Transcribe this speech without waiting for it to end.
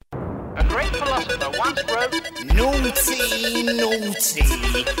great philosopher once wrote, Naughty, naughty,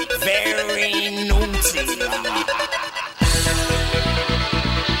 very naughty.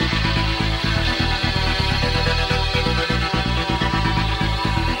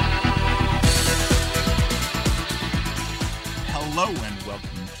 Hello and welcome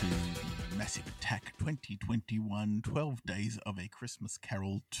to the Massive Attack 2021 12 Days of a Christmas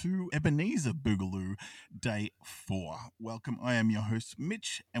Carol to Ebenezer Boogaloo Day 4. Welcome, I am your host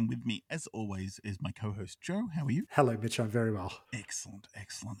Mitch, and with me as always is my co-host Joe. How are you? Hello Mitch, I'm very well. Excellent.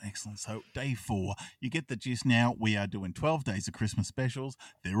 So Day 4, you get the gist now. We are doing 12 Days of Christmas specials.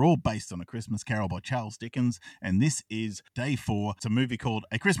 They're all based on A Christmas Carol by Charles Dickens, and this is Day 4. It's a movie called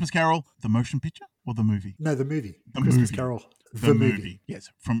A Christmas Carol, the motion picture or the movie? No, the movie. The Christmas movie. Carol. The movie. Yes,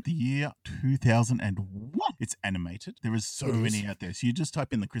 from the year 2001. It's animated. There is so many out there. So you just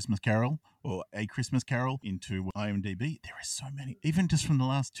type in The Christmas Carol or A Christmas Carol into IMDb. There are so many. Even just from the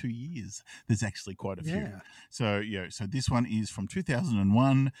last 2 years, there's actually quite a few. So this one is from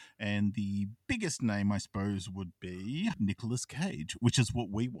 2001, and the biggest name, I suppose, would be Nicolas Cage, which is what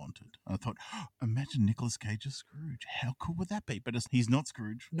we wanted. I thought, imagine Nicolas Cage as Scrooge. How cool would that be? But he's not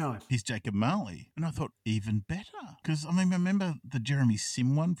Scrooge. No. He's Jacob Marley. And I thought, even better. Because, I mean, remember the Jeremy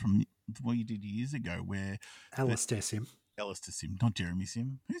Sim one from what you did years ago where... Alistair Sim, not Jeremy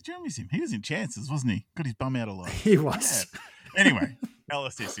Sim. Who's Jeremy Sim? He was in Chances, wasn't he? Got his bum out alive. He was. Yeah. Anyway,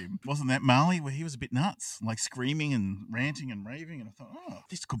 Alistair Sim. Wasn't that Marley where he was a bit nuts, like screaming and ranting and raving? And I thought,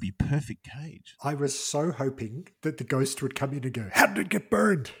 this could be perfect Cage. I was so hoping that the ghost would come in and go, how did it get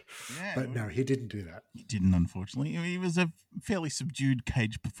burned? Yeah, but no, he didn't do that. He didn't, unfortunately. He was a fairly subdued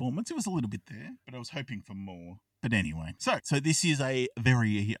Cage performance. It was a little bit there, but I was hoping for more. But anyway, so this is a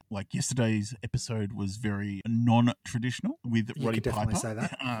very, like yesterday's episode was very non-traditional with Roddy could definitely Piper. say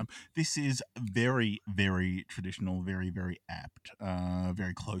that. This is very, very traditional, very, very apt,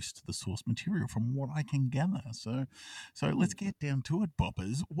 very close to the source material from what I can gather. So let's get down to it,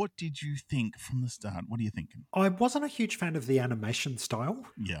 Boppers. What did you think from the start? What are you thinking? I wasn't a huge fan of the animation style.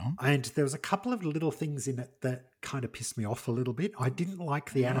 Yeah. And there was a couple of little things in it that kind of pissed me off a little bit. I didn't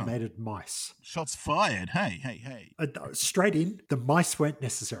like the animated mice. Shots fired. Hey. Straight in, the mice weren't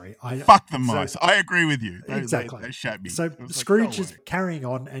necessary. Fuck the mice. I agree with you. Exactly. They shot me. So Scrooge is carrying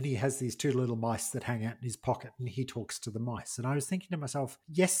on and he has these two little mice that hang out in his pocket and he talks to the mice. And I was thinking to myself,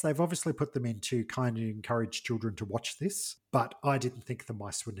 yes, they've obviously put them in to kind of encourage children to watch this, but I didn't think the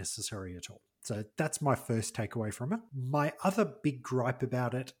mice were necessary at all. So that's my first takeaway from it. My other big gripe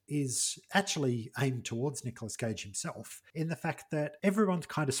about it is actually aimed towards Nicolas Cage himself in the fact that everyone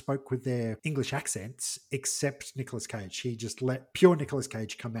kind of spoke with their English accents except Nicolas Cage. He just let pure Nicolas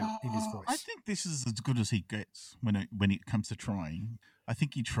Cage come out in his voice. I think this is as good as he gets when it comes to trying. I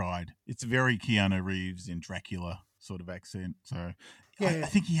think he tried. It's very Keanu Reeves in Dracula sort of accent. So I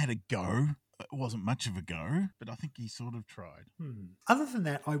think he had a go. It wasn't much of a go, but I think he sort of tried. Other than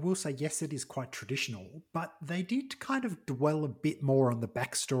that, I will say, yes, it is quite traditional, but they did kind of dwell a bit more on the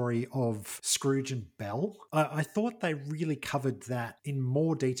backstory of Scrooge and Belle. I thought they really covered that in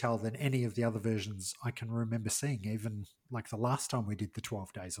more detail than any of the other versions I can remember seeing, even like the last time we did the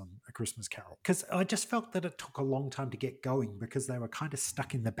 12 Days on A Christmas Carol. Because I just felt that it took a long time to get going because they were kind of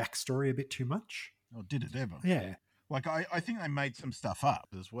stuck in the backstory a bit too much. Oh, did it ever? Yeah. Like, I think they made some stuff up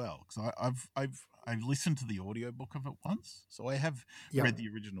as well, because I've listened to the audiobook of it once, so I have read the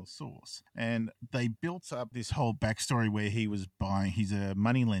original source, and they built up this whole backstory where he's a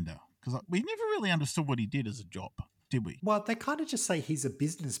moneylender, because we never really understood what he did as a job, did we? Well, they kind of just say he's a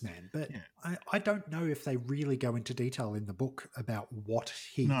businessman, but I don't know if they really go into detail in the book about what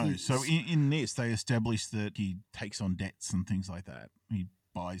he is. So in this, they established that he takes on debts and things like that. He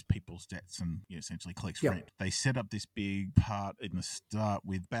buys people's debts and essentially collects rent. They set up this big part in the start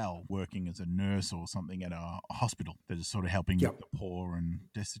with Belle working as a nurse or something at a hospital that is sort of helping the poor and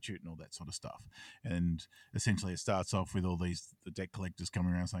destitute and all that sort of stuff. And essentially it starts off with all the debt collectors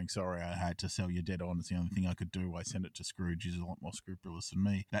coming around saying, sorry, I had to sell your debt on. It's the only thing I could do. I sent it to Scrooge. He's a lot more scrupulous than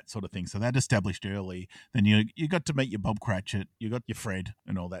me. That sort of thing. So that established early. Then you got to meet your Bob Cratchit. You got your Fred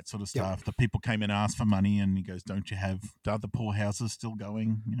and all that sort of stuff. The people came and asked for money and he goes, don't you have the other poor houses still going?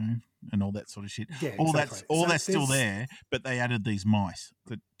 And all that sort of shit. Yeah, all exactly. that's still there, but they added these mice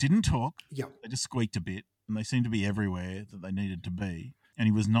that didn't talk. Yeah. They just squeaked a bit, and they seemed to be everywhere that they needed to be. And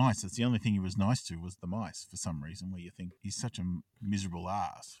he was nice. That's the only thing he was nice to was the mice for some reason, where you think he's such a miserable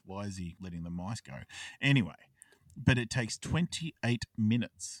ass. Why is he letting the mice go? Anyway, but it takes 28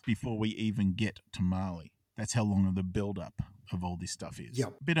 minutes before we even get to Marley. That's how long of the build-up of all this stuff is.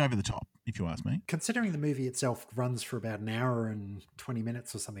 Yep. A bit over the top, if you ask me. Considering the movie itself runs for about an hour and 20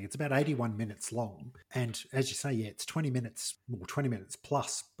 minutes or something, it's about 81 minutes long. And as you say, it's 20 minutes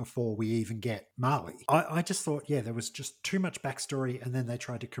plus before we even get Marley. I just thought, there was just too much backstory, and then they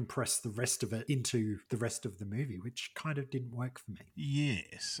tried to compress the rest of it into the rest of the movie, which kind of didn't work for me.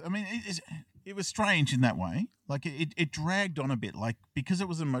 Yes. I mean, it was strange in that way. Like, it dragged on a bit, like, because it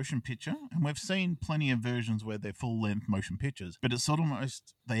was a motion picture, and we've seen plenty of versions where they're full-length motion pictures, but it's sort of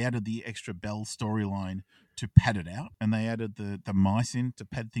almost, they added the extra Belle storyline to pad it out, and they added the mice in to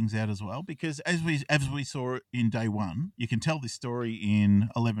pad things out as well, because as we saw in day one, you can tell this story in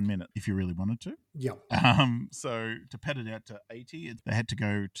 11 minutes if you really wanted to. Yeah. So to pad it out to 80, they had to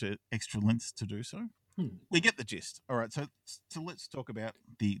go to extra lengths to do so. We get the gist. All right, so let's talk about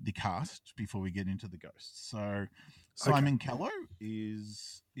the cast before we get into the ghosts. So Simon Callow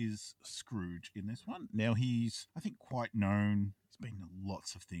is Scrooge in this one. Now he's, I think, quite known. He's been in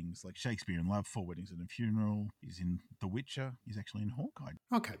lots of things like Shakespeare in Love, Four Weddings and a Funeral. He's in The Witcher. He's actually in Hawkeye.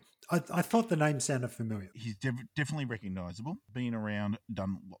 Okay. I thought the name sounded familiar. He's definitely recognisable. Been around,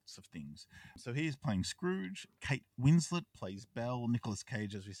 done lots of things. So he is playing Scrooge. Kate Winslet plays Belle. Nicolas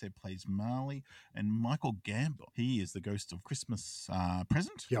Cage, as we said, plays Marley. And Michael Gambon, he is the ghost of Christmas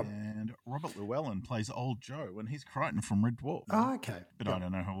Present. Yep. And Robert Llewellyn plays Old Joe, and he's Crichton from Red Dwarf. Oh, okay. But I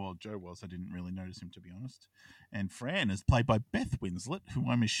don't know how Old Joe was. I didn't really notice him, to be honest. And Fran is played by Beth Winslet, who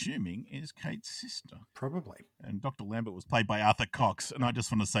I'm assuming is Kate's sister. Probably. And Dr. Lambert was played by Arthur Cox, and I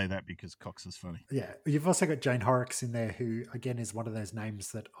just want to say that because Cox is funny. Yeah. You've also got Jane Horrocks in there, who, again, is one of those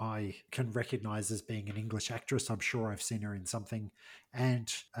names that I can recognise as being an English actress. I'm sure I've seen her in something.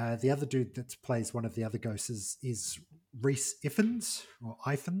 And the other dude that plays one of the other ghosts is Rhys Ifans, or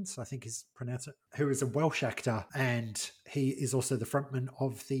Ifans, I think is pronounced it, who is a Welsh actor, and he is also the frontman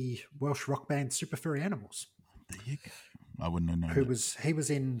of the Welsh rock band Super Furry Animals. There you go. I wouldn't have known. He was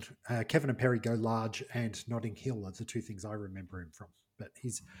in Kevin and Perry Go Large and Notting Hill are the two things I remember him from. But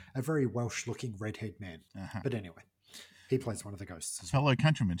he's a very Welsh-looking redhead man. Uh-huh. But anyway, he plays one of the ghosts. Fellow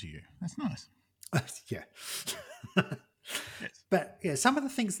countryman to you. That's nice. Yeah. Yes. But yeah, some of the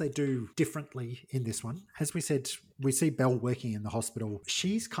things they do differently in this one, as we said, we see Belle working in the hospital.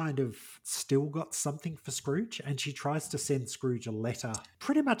 She's kind of still got something for Scrooge, and she tries to send Scrooge a letter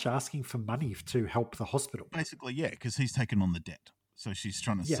pretty much asking for money to help the hospital. Basically, yeah, because he's taken on the debt. So she's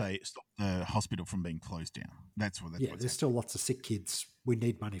trying to say stop the hospital from being closed down. That's what. That's there's still lots of sick kids. We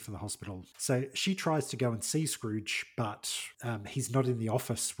need money for the hospital. So she tries to go and see Scrooge, but he's not in the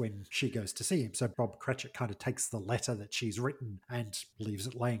office when she goes to see him. So Bob Cratchit kind of takes the letter that she's written and leaves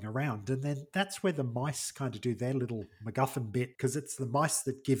it laying around. And then that's where the mice kind of do their little MacGuffin bit, because it's the mice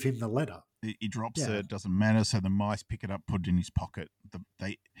that give him the letter. He drops it, doesn't matter. So the mice pick it up, put it in his pocket.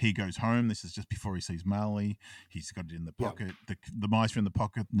 He goes home. This is just before he sees Marley. He's got it in the pocket. The mice are in the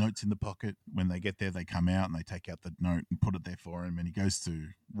pocket, notes in the pocket. When they get there, they come out and they take out the note and put it there for him. And he goes to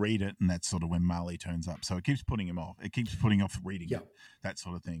read it, and that's sort of when Marley turns up. So it keeps putting him off. It keeps putting off reading it, that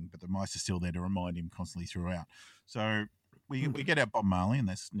sort of thing. But the mice are still there to remind him constantly throughout. So we get out Bob Marley, and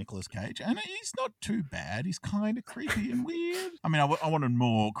that's Nicolas Cage, and he's not too bad. He's kind of creepy and weird. I mean, I wanted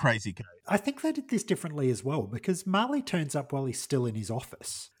more crazy Cage. I think they did this differently as well, because Marley turns up while he's still in his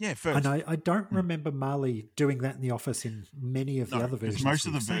office. Yeah, first. And I don't remember Marley doing that in the office in many of the other versions. Most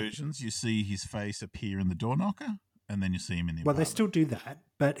of the versions, you see his face appear in the door knocker, and then you see him in the apartment. They still do that,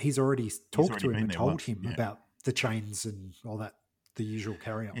 but he's already talked to him and told him about the chains and all that. The usual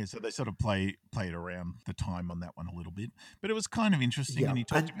carry-on. Yeah, so they sort of played around the time on that one a little bit. But it was kind of interesting, and he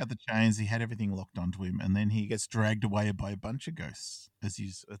talked about the chains. He had everything locked onto him, and then he gets dragged away by a bunch of ghosts as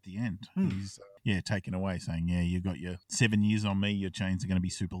he's at the end. He's taken away, saying, you got your 7 years on me, your chains are going to be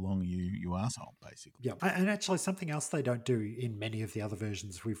super long, you asshole, basically. Yeah, and actually something else they don't do in many of the other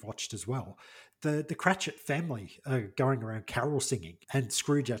versions we've watched as well. The Cratchit family are going around carol singing, and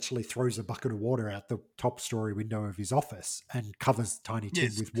Scrooge actually throws a bucket of water out the top story window of his office and covers Tiny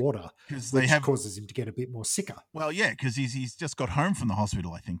Tim with water, which causes him to get a bit more sicker. Well, yeah, because he's just got home from the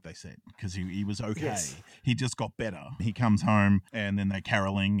hospital, I think they said, because he was okay. Yes. He just got better. He comes home, and then they're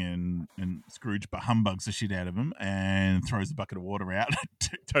caroling, and Scrooge humbugs the shit out of him and throws a bucket of water out,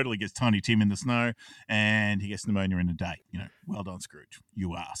 totally gets Tiny Tim in the snow, and he gets pneumonia in a day. Well done, Scrooge.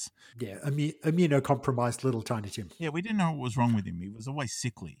 You ass. Yeah, immunocompromised little Tiny Tim. Yeah, we didn't know what was wrong with him. He was always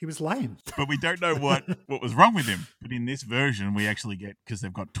sickly. He was lame. But we don't know what was wrong with him. But in this version, we actually get, because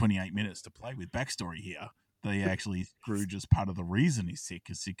they've got 28 minutes to play with backstory here, they actually, Scrooge is part of the reason he's sick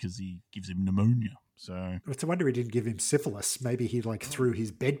is because he gives him pneumonia. So it's a wonder he didn't give him syphilis. Maybe he threw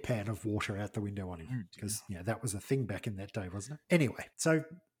his bedpan of water out the window on him, because that was a thing back in that day, wasn't it? Anyway, so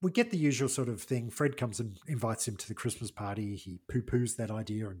we get the usual sort of thing. Fred comes and invites him to the Christmas party. He poo-poos that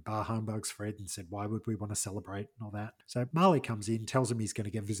idea and bar humbugs Fred and said, why would we want to celebrate and all that? So Marley comes in, tells him he's going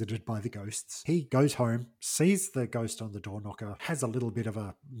to get visited by the ghosts. He goes home, sees the ghost on the door knocker, has a little bit of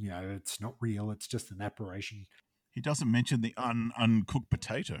a, it's not real, it's just an apparition. He doesn't mention the uncooked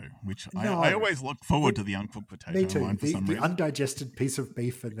potato, which No. I always look forward to the uncooked potato. Me too. Line for some The reason. undigested piece of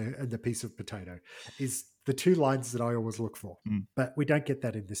beef and the piece of potato is the two lines that I always look for. But we don't get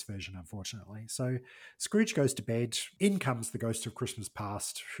that in this version, unfortunately. So Scrooge goes to bed. In comes the ghost of Christmas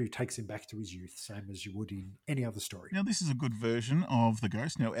past, who takes him back to his youth, same as you would in any other story. Now, this is a good version of the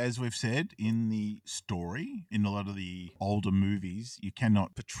ghost. Now, as we've said in the story, in a lot of the older movies, you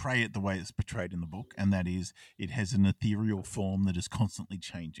cannot portray it the way it's portrayed in the book, and that is it has an ethereal form that is constantly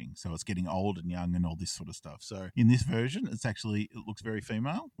changing. So it's getting old and young and all this sort of stuff. So in this version, it looks very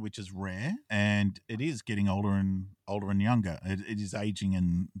female, which is rare, and it is getting older and younger. It is aging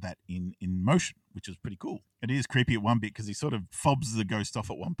in motion, which is pretty cool. It is creepy at one bit because he sort of fobs the ghost off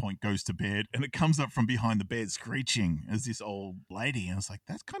at one point, goes to bed, and it comes up from behind the bed screeching as this old lady. And it's like,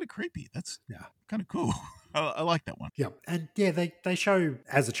 that's kind of creepy. That's kind of cool. I like that one. Yeah. And yeah, they show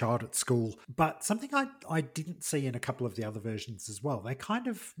as a child at school, but something I didn't see in a couple of the other versions as well. They kind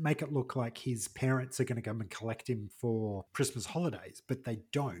of make it look like his parents are going to come and collect him for Christmas holidays, but they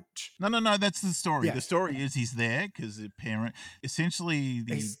don't. No, that's the story. Yeah. The story is he's there because the parent, essentially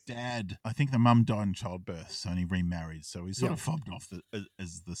dad, I think the mum died in childbirth, so he remarried. So he's sort of fobbed off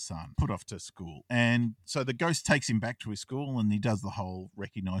as the son, put off to school. And so the ghost takes him back to his school and he does the whole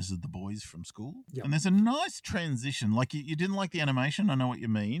recognizes the boys from school. Yep. And there's a nice transition. Like you didn't like the animation. I know what you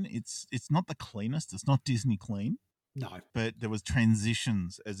mean. It's not the cleanest. It's not Disney clean. No. But there was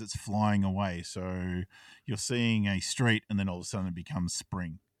transitions as it's flying away. So you're seeing a street and then all of a sudden it becomes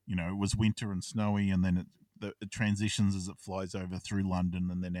spring. It was winter and snowy and then it transitions as it flies over through London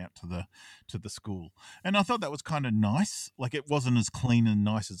and then out to the school. And I thought that was kind of nice. Like it wasn't as clean and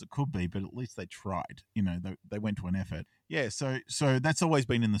nice as it could be, but at least they tried. They went to an effort. Yeah, so that's always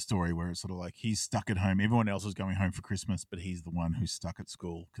been in the story where it's sort of like he's stuck at home. Everyone else is going home for Christmas, but he's the one who's stuck at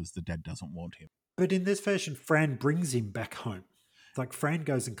school because the dad doesn't want him. But in this version, Fran brings him back home. Like Fran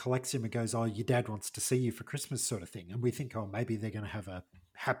goes and collects him and goes, oh, your dad wants to see you for Christmas sort of thing. And we think, oh, maybe they're going to have a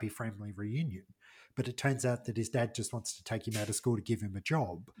happy family reunion. But it turns out that his dad just wants to take him out of school to give him a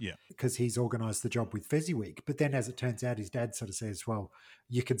job. Yeah. Because he's organised the job with Fezziwig. But then as it turns out, his dad sort of says, well,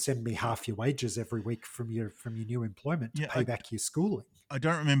 you can send me half your wages every week from your new employment to pay back your schooling. I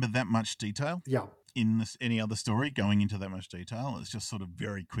don't remember that much detail. Yeah. In any other story going into that much detail. It's just sort of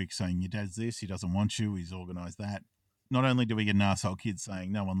very quick saying your dad's this, he doesn't want you, he's organised that. Not only do we get an arsehole kid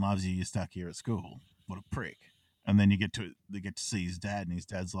saying no one loves you, you're stuck here at school. What a prick. And then they get to see his dad, and his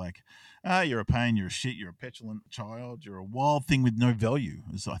dad's like, you're a pain, you're a shit, you're a petulant child, you're a wild thing with no value,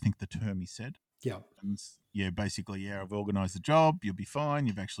 is I think the term he said. Yeah. And basically, I've organised the job, you'll be fine,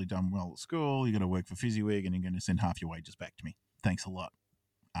 you've actually done well at school, you're going to work for Fezziwig, and you're going to send half your wages back to me. Thanks a lot.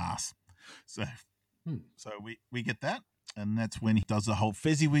 Ass. So we get that. And that's when he does the whole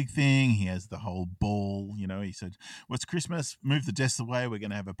Fezziwig thing. He has the whole ball, he said, well, it's Christmas, move the desks away, we're going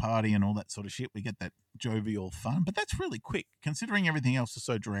to have a party and all that sort of shit. We get that jovial fun, but that's really quick considering everything else is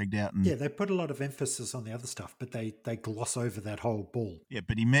so dragged out. And they put a lot of emphasis on the other stuff, but they gloss over that whole ball. Yeah,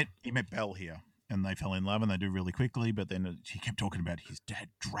 but he met Belle here and they fell in love and they do really quickly, but then he kept talking about his dad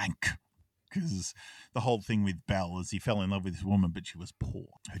drank. Because the whole thing with Belle is he fell in love with this woman, but she was poor.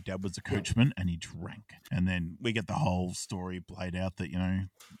 Her dad was a coachman and he drank. And then we get the whole story played out that,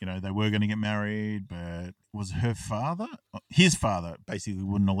 they were going to get married, but it was his father basically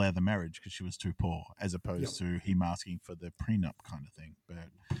wouldn't allow the marriage because she was too poor, as opposed to him asking for the prenup kind of thing.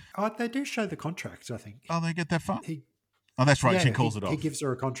 But they do show the contract, I think. Oh, they get that far? That's right. She calls it off. He gives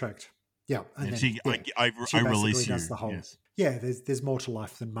her a contract. Yeah. And then, I release you. Does the whole, yes. Yeah, there's more to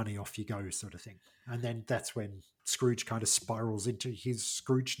life than money, off you go sort of thing. And then that's when Scrooge kind of spirals into his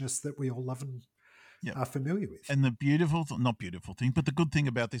Scroogeness that we all love and are familiar with. And the not beautiful thing, but the good thing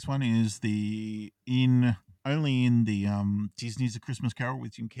about this one is only in the Disney's A Christmas Carol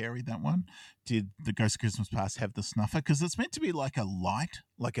with Jim Carrey, that one, did the Ghost of Christmas Past have the snuffer, because it's meant to be like a light,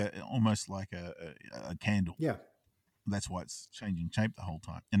 almost like a candle. Yeah. That's why it's changing shape the whole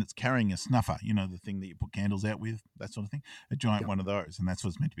time. And it's carrying a snuffer, the thing that you put candles out with, that sort of thing. A giant one of those. And that's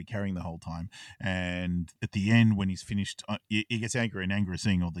what it's meant to be carrying the whole time. And at the end, when he's finished, he gets angry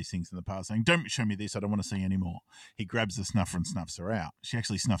seeing all these things in the past, saying, don't show me this, I don't want to see anymore. He grabs the snuffer and snuffs her out. She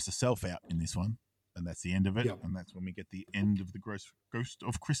actually snuffs herself out in this one. And that's the end of it. Yep. And that's when we get the end of the Ghost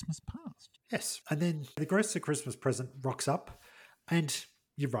of Christmas Past. Yes. And then the Ghost of Christmas Present rocks up and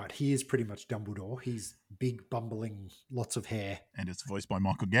You're right. He is pretty much Dumbledore. He's big, bumbling, lots of hair. And it's voiced by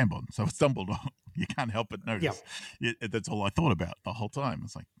Michael Gambon, so it's Dumbledore. You can't help but notice. That's all I thought about the whole time.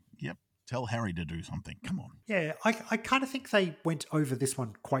 It's like, yep, tell Harry to do something. Come on. Yeah, I kind of think they went over this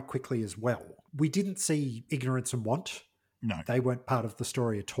one quite quickly as well. We didn't see Ignorance and Want. No. They weren't part of the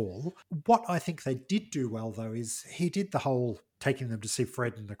story at all. What I think they did do well, though, is he did the whole taking them to see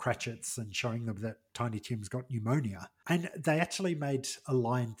Fred and the Cratchits and showing them that Tiny Tim's got pneumonia. And they actually made a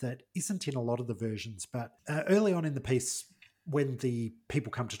line that isn't in a lot of the versions, but early on in the piece, when the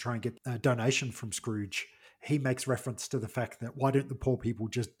people come to try and get a donation from Scrooge, he makes reference to the fact that why don't the poor people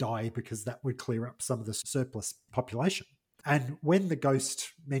just die, because that would clear up some of the surplus population. And when the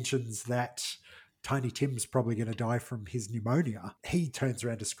ghost mentions that Tiny Tim's probably going to die from his pneumonia, he turns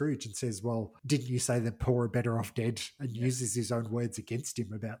around to Scrooge and says, well, didn't you say the poor are better off dead? And uses his own words against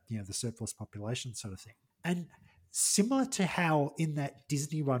him about, the surplus population sort of thing. And similar to how in that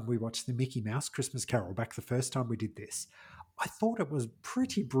Disney one we watched the Mickey Mouse Christmas Carol back the first time we did this, I thought it was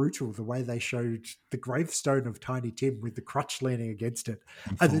pretty brutal the way they showed the gravestone of Tiny Tim with the crutch leaning against it.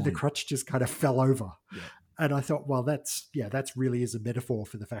 And then the crutch just kind of fell over. Yeah. And I thought, well, that's really is a metaphor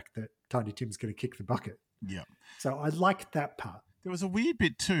for the fact that Tiny Tim's going to kick the bucket. Yeah. So I liked that part. There was a weird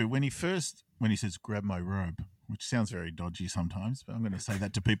bit too when he says, grab my robe, which sounds very dodgy sometimes, but I'm going to say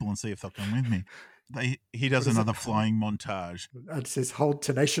that to people and see if they'll come with me. He does another flying montage. And it says, hold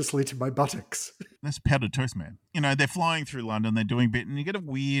tenaciously to my buttocks. That's Powdered Toast Man. They're flying through London, they're doing bit, and you get a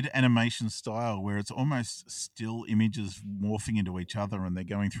weird animation style where it's almost still images morphing into each other, and they're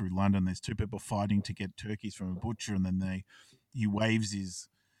going through London. There's two people fighting to get turkeys from a butcher, and then he waves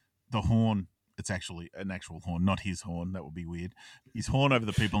the horn. It's actually an actual horn, not his horn. That would be weird. His horn over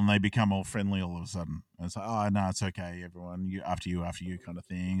the people, and they become all friendly all of a sudden. And it's like, oh, no, it's okay, everyone. After you kind of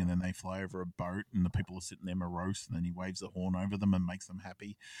thing. And then they fly over a boat, and the people are sitting there morose, and then he waves the horn over them and makes them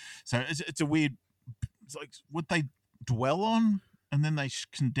happy. So it's a weird, it's like, would they dwell on and then they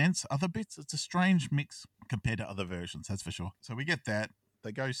condense other bits? It's a strange mix compared to other versions, that's for sure. So we get that.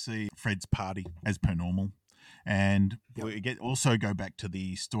 They go see Fred's party as per normal. And we also go back to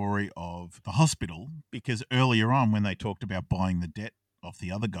the story of the hospital, because earlier on when they talked about buying the debt off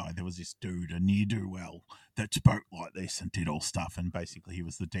the other guy, there was this dude, a ne'er-do-well, that spoke like this and did all stuff, and basically he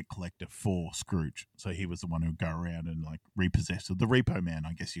was the debt collector for Scrooge. So he was the one who would go around and like repossess the repo man,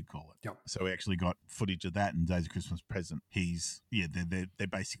 I guess you'd call it. Yep. So we actually got footage of that in Days of Christmas Present. They're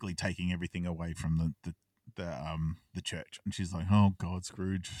basically taking everything away from the church, and she's like, oh God,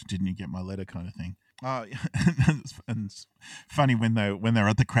 Scrooge, didn't you get my letter, kind of thing. And it's funny when they're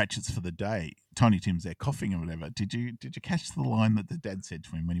at the Cratchits for the day, Tiny Tim's there coughing or whatever. Did you catch the line that the dad said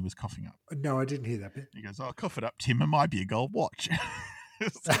to him when he was coughing up? No, I didn't hear that bit. He goes, oh, cough it up, Tim, it might be a gold watch.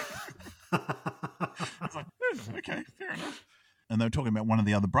 It's like, okay, fair enough. And they were talking about one of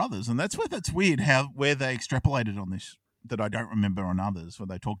the other brothers, and that's weird where they extrapolated on this, that I don't remember on others, where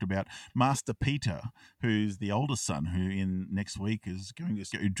they talked about Master Peter, who's the oldest son, who in next week is going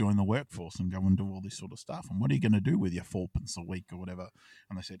to join the workforce and go and do all this sort of stuff. And what are you going to do with your 4p a week or whatever?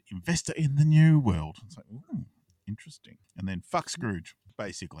 And they said, investor in the new world. It's like, ooh, interesting. And then fuck Scrooge,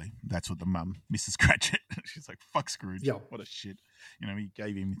 basically. That's what the mum, Mrs. Cratchit, she's like, fuck Scrooge. Yep. What a shit.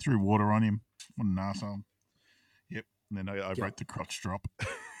 He threw water on him. What an arsehole. Yep. And then I wrote the crotch drop.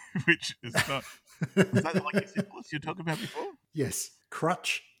 Which is not. Is that like a syphilis you're talking about before? Yes.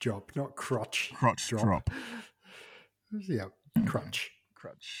 Crutch drop, not crotch. Crotch drop. Yeah. Crutch.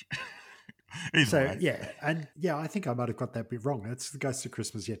 Crutch. So, yeah. And yeah, I think I might have got that bit wrong. It's the Ghost of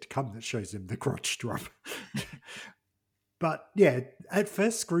Christmas Yet to Come that shows him the crotch drop. But yeah, at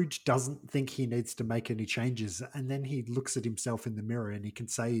first Scrooge doesn't think he needs to make any changes. And then he looks at himself in the mirror and he can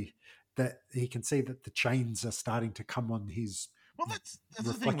see that the chains are starting to come on his. Well, that's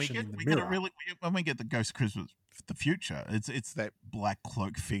the thing. We get when we get the Ghost of Christmas, the future. It's that black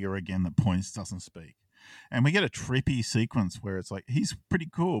cloak figure again that points, doesn't speak, and we get a trippy sequence where it's like he's pretty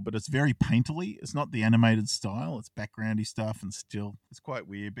cool, but it's very painterly. It's not the animated style. It's backgroundy stuff, and still it's quite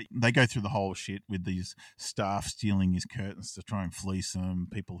weird. But they go through the whole shit with these staff stealing his curtains to try and fleece him.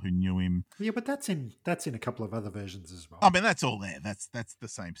 People who knew him. Yeah, but that's in a couple of other versions as well. I mean, that's all there. That's the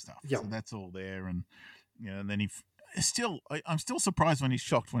same stuff. Yeah, so that's all there, and and then I'm still surprised when he's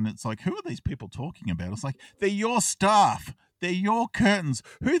shocked when it's like, who are these people talking about? It's like, they're your staff. They're your curtains.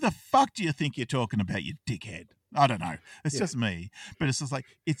 Who the fuck do you think you're talking about, you dickhead? I don't know. It's just me. But it's just like,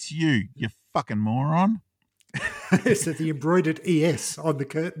 it's you fucking moron. So the embroidered ES on the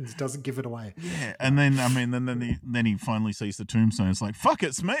curtains doesn't give it away. Yeah. And then, then he finally sees the tombstone. It's like, fuck,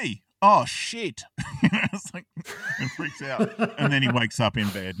 it's me. oh shit. It's like, and freaks out. And then he wakes up in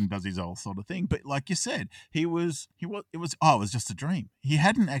bed and does his old sort of thing. But like you said, it was just a dream. He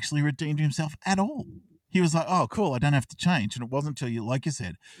hadn't actually redeemed himself at all. He was like, oh, cool, I don't have to change. And it wasn't until you, like you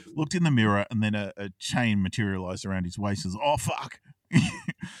said, looked in the mirror and then a chain materialized around his waist. And was, oh, fuck.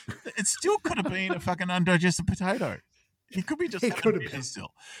 It still could have been a fucking undigested potato. He could be just having beer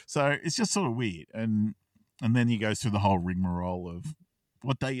still. So it's just sort of weird. And then he goes through the whole rigmarole of,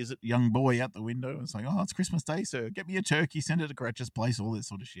 what day is it, young boy, out the window? It's like, oh, it's Christmas Day, so get me a turkey, send it to Gretchen's place, all that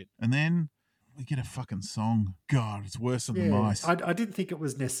sort of shit. And then we get a fucking song. God, it's worse than the mice. I didn't think it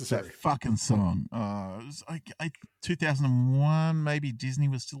was necessary. That fucking song. It was like 2001, maybe Disney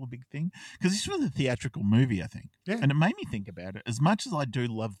was still a big thing. Because this was a theatrical movie, I think. Yeah. And it made me think about it. As much as I do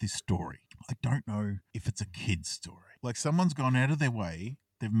love this story, I don't know if it's a kid's story. Like, someone's gone out of their way.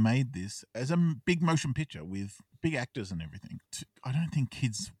 They've made this as a big motion picture with big actors and everything. I don't think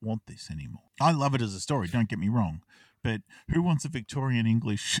kids want this anymore. I love it as a story, don't get me wrong. But who wants a Victorian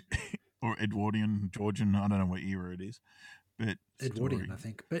English or Edwardian, Georgian, I don't know what era it is. But Edwardian, story. I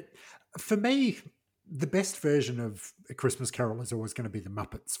think. But for me, the best version of A Christmas Carol is always going to be The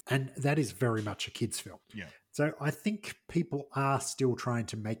Muppets. And that is very much a kid's film. Yeah. So I think people are still trying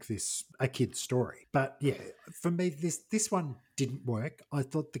to make this a kid's story. But yeah, for me, this one didn't work. I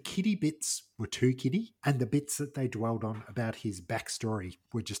thought the kiddie bits were too kiddie, and the bits that they dwelled on about his backstory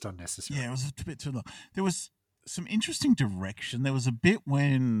were just unnecessary. Yeah, it was a bit too long. There was some interesting direction. There was a bit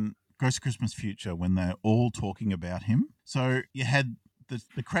when Ghost of Christmas Future, when they're all talking about him. So you had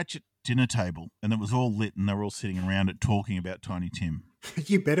the Cratchit dinner table, and it was all lit, and they were all sitting around it talking about Tiny Tim.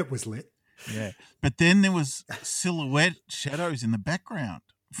 You bet it was lit. Yeah. But then there was silhouette shadows in the background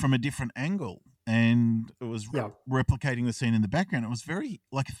from a different angle, and it was replicating the scene in the background. It was very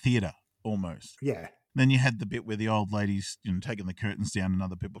like a theatre almost. Yeah. Then you had the bit where the old ladies, taking the curtains down and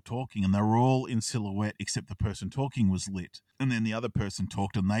other people talking, and they were all in silhouette except the person talking was lit. And then the other person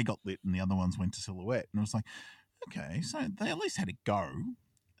talked and they got lit and the other ones went to silhouette. And it was like, okay, so they at least had a go.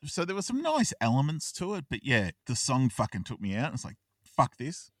 So there were some nice elements to it, but yeah, the song fucking took me out. It's like, fuck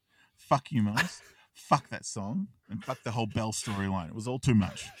this. Fuck you, Mice. Fuck that song. And fuck the whole Belle storyline. It was all too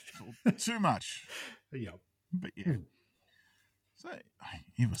much. Too much. Yeah. But yeah. So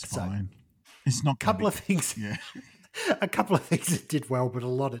it was fine. It's not a couple of things. Yeah. A couple of things it did well, but a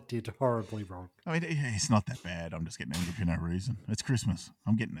lot it did horribly wrong. I mean, it's not that bad. I'm just getting angry for no reason. It's Christmas.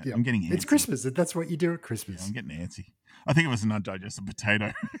 I'm getting it. Yeah. I'm getting antsy. It's Christmas. That's what you do at Christmas. Yeah, I'm getting antsy. I think it was an undigested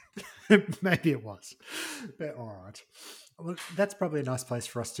potato. Maybe it was. But all right. Well, that's probably a nice place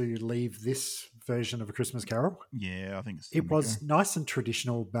for us to leave this version of A Christmas Carol. Yeah, I think it was nice and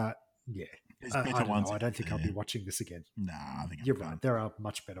traditional, but yeah. I don't think I'll be watching this again. Nah, I think you're right. There are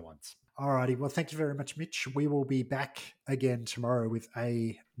much better ones. Alrighty. Well, thank you very much, Mitch. We will be back again tomorrow with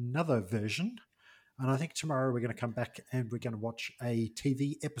another version. And I think tomorrow we're going to come back and we're going to watch a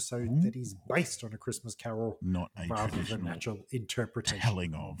TV episode that is based on A Christmas Carol. Not a rather than natural interpretation.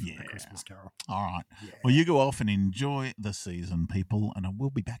 Telling of, A Christmas Carol. All right. Yeah. Well, you go off and enjoy the season, people, and I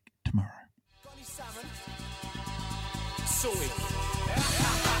will be back tomorrow.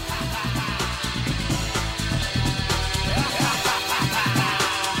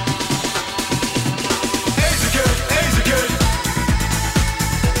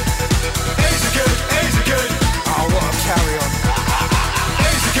 Carry on.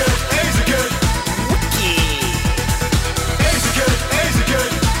 A's are good. Wicked. A's are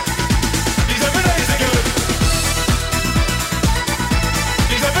good. These open A's are good.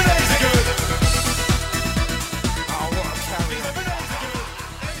 These open A's are good. Oh, what a carry on.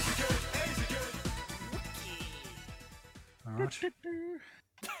 A's are good. All right.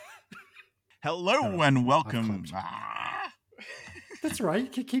 Hello and welcome. That's right. You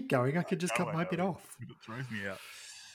can keep going. I could just cut my bit off. It throws me out.